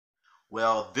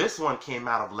Well, this one came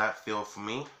out of left field for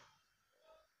me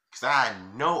because I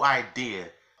had no idea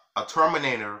a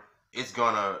Terminator is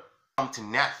gonna come to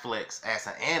Netflix as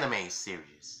an anime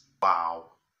series.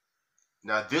 Wow.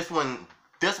 Now this one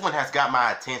has got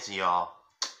my attention, y'all.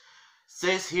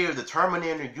 Says here the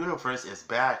Terminator universe is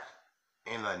back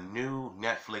in a new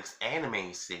Netflix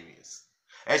anime series.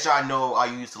 As y'all know, I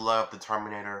used to love the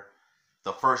Terminator.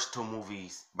 The first two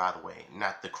movies, by the way,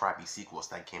 not the crappy sequels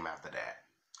that came after that.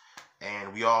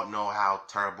 And we all know how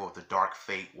terrible the Dark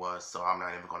Fate was, so I'm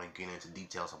not even going to get into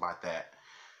details about that.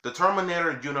 The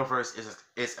Terminator universe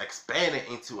is expanded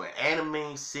into an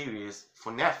anime series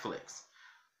for Netflix.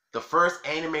 The first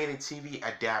animated TV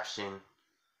adaptation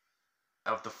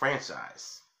of the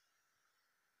franchise.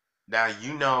 Now,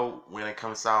 you know when it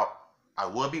comes out, I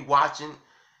will be watching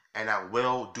and I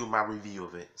will do my review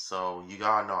of it. So you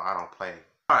all know I don't play.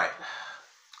 Alright.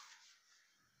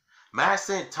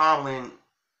 Madsen Tomlin,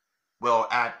 well,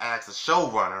 as a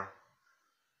showrunner,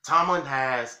 Tomlin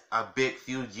has a big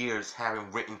few years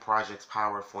having written projects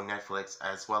power for Netflix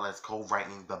as well as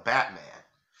co-writing The Batman.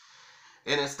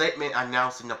 In a statement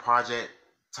announcing the project,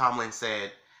 Tomlin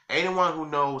said, "Anyone who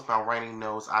knows my writing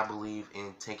knows I believe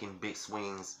in taking big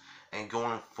swings and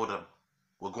going for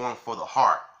the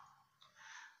heart.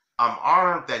 I'm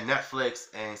honored that Netflix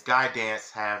and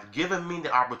Skydance have given me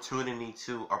the opportunity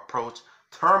to approach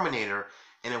Terminator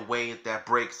in a way that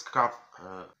breaks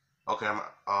Okay, I'm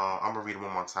gonna read it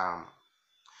one more time.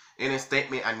 In a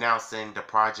statement announcing the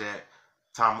project,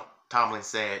 Tomlin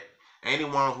said,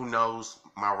 "Anyone who knows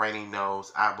my writing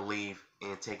knows I believe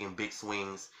in taking big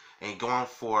swings and going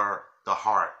for the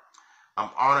heart. I'm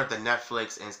honored that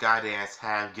Netflix and Skydance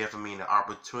have given me the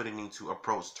opportunity to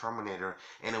approach Terminator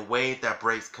in a way that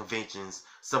breaks conventions,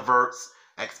 subverts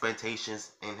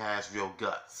expectations, and has real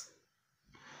guts."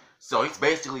 So he's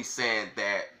basically saying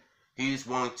that he's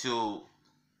willing to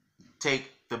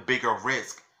take the bigger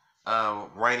risk of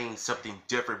writing something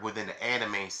different within the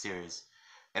anime series.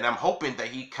 And I'm hoping that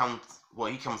he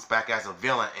comes back as a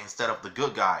villain instead of the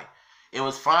good guy. It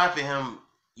was fine for him,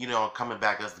 coming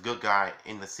back as the good guy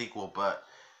in the sequel, but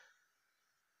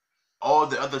all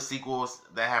the other sequels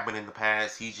that happened in the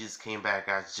past, he just came back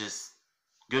as just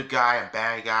good guy and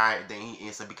bad guy, and then he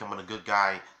ends up becoming a good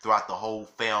guy throughout the whole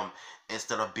film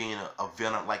instead of being a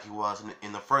villain like he was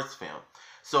in the first film.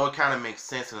 So it kind of makes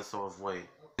sense in a sort of way.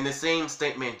 In the same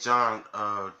statement, John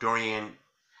Dorian,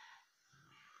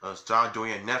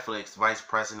 Netflix Vice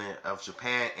President of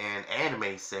Japan and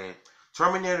Anime, said,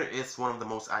 "Terminator is one of the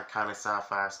most iconic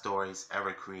sci-fi stories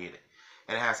ever created,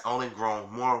 and it has only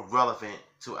grown more relevant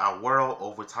to our world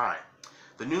over time.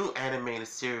 The new animated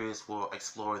series will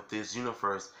explore this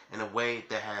universe in a way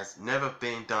that has never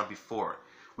been done before.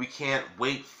 We can't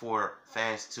wait for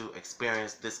fans to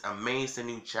experience this amazing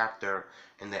new chapter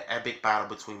in the epic battle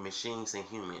between machines and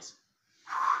humans."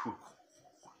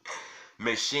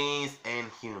 Machines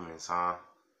and humans, huh?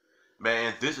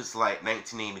 Man, this is like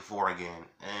 1984 again,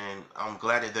 and I'm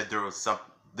glad that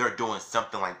they're doing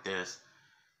something like this.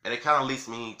 And it kind of leads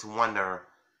me to wonder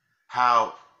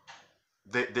how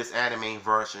this anime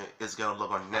version is going to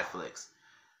look on Netflix.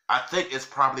 I think it's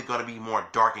probably going to be more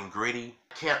dark and gritty.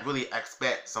 Can't really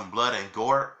expect some blood and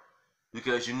gore,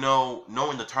 because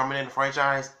knowing the Terminator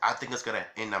franchise, I think it's going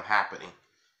to end up happening.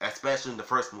 Especially in the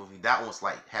first movie, that one's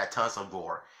had tons of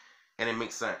gore, and it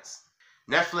makes sense.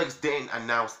 Netflix didn't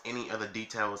announce any other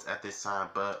details at this time,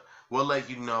 but we'll let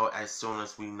you know as soon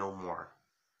as we know more.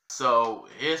 So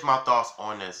here's my thoughts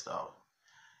on this though.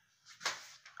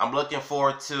 I'm looking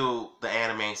forward to the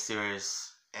anime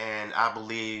series, and I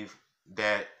believe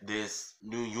that this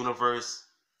new universe,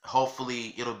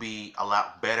 hopefully it'll be a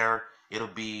lot better. It'll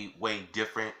be way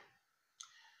different.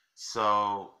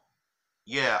 So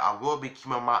yeah, I will be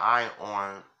keeping my eye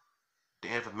on the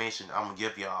information I'm gonna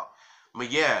give y'all. But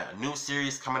yeah, new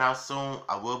series coming out soon.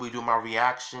 I will be doing my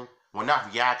reaction. Well,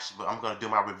 not reaction, but I'm going to do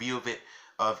my review of it,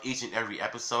 of each and every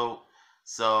episode.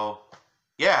 So,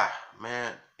 yeah,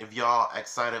 man, if y'all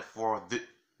excited for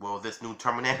this new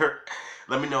Terminator,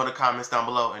 let me know in the comments down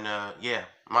below. And, yeah,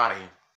 I'm out of here.